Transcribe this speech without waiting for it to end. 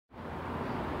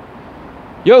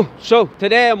Yo, so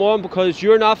today I'm on because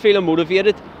you're not feeling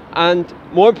motivated, and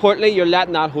more importantly, you're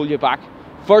letting that hold you back.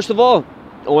 First of all,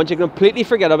 I want you to completely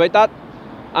forget about that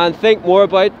and think more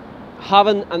about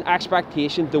having an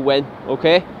expectation to win,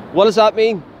 okay? What does that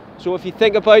mean? So if you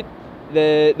think about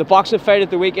the boxing fight at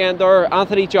the weekend there,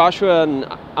 Anthony Joshua and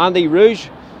Andy Ruiz,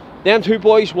 them two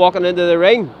boys walking into the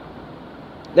ring,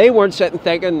 they weren't sitting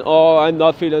thinking, oh, I'm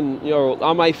not feeling,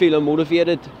 am I feeling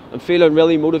motivated? I'm feeling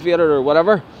really motivated or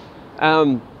whatever.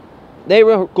 They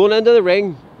were going into the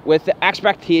ring with the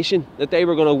expectation that they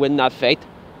were going to win that fight,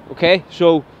 okay?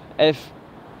 So if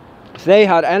they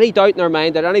had any doubt in their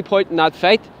mind at any point in that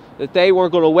fight that they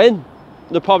weren't going to win,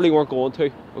 they probably weren't going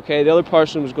to, okay? The other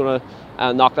person was going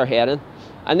to knock their head in.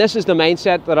 And this is the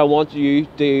mindset that I want you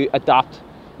to adopt.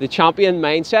 The champion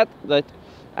mindset, that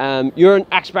you're an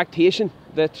expectation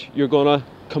that you're going to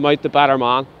come out the better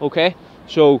man, okay?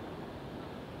 So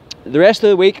the rest of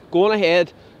the week, going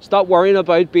ahead, stop worrying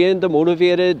about being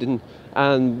demotivated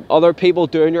and other people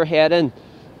doing your head in.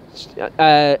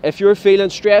 If you're feeling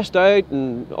stressed out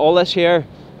and all this here,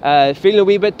 feeling a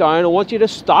wee bit down, I want you to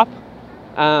stop,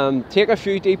 take a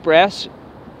few deep breaths,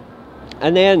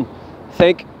 and then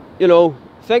think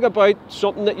about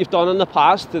something that you've done in the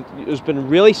past that has been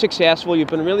really successful. You've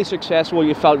been really successful,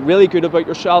 you felt really good about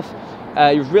yourself,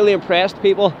 you've really impressed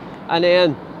people, and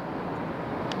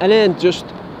then just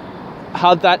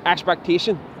have that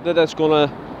expectation that it's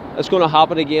gonna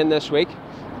happen again this week.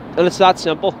 And it's that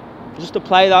simple. Just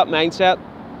apply that mindset,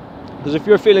 because if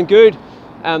you're feeling good,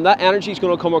 that energy is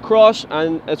going to come across,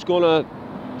 and it's going to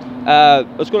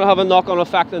have a knock-on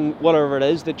effect on whatever it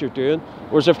is that you're doing.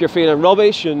 Whereas if you're feeling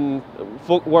rubbish and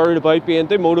worried about being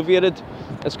demotivated,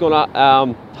 it's going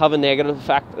to have a negative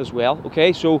effect as well.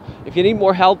 Okay, so if you need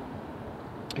more help,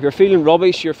 if you're feeling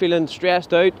rubbish, you're feeling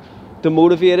stressed out,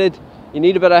 demotivated, you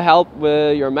need a bit of help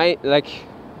with your mind, like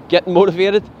getting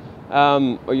motivated,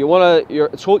 or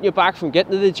it's holding you back from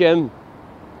getting to the gym,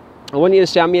 I want you to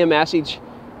send me a message.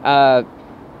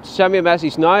 Send me a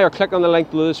message now, or click on the link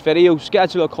below this video,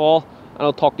 schedule a call, and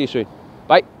I'll talk to you soon.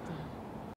 Bye.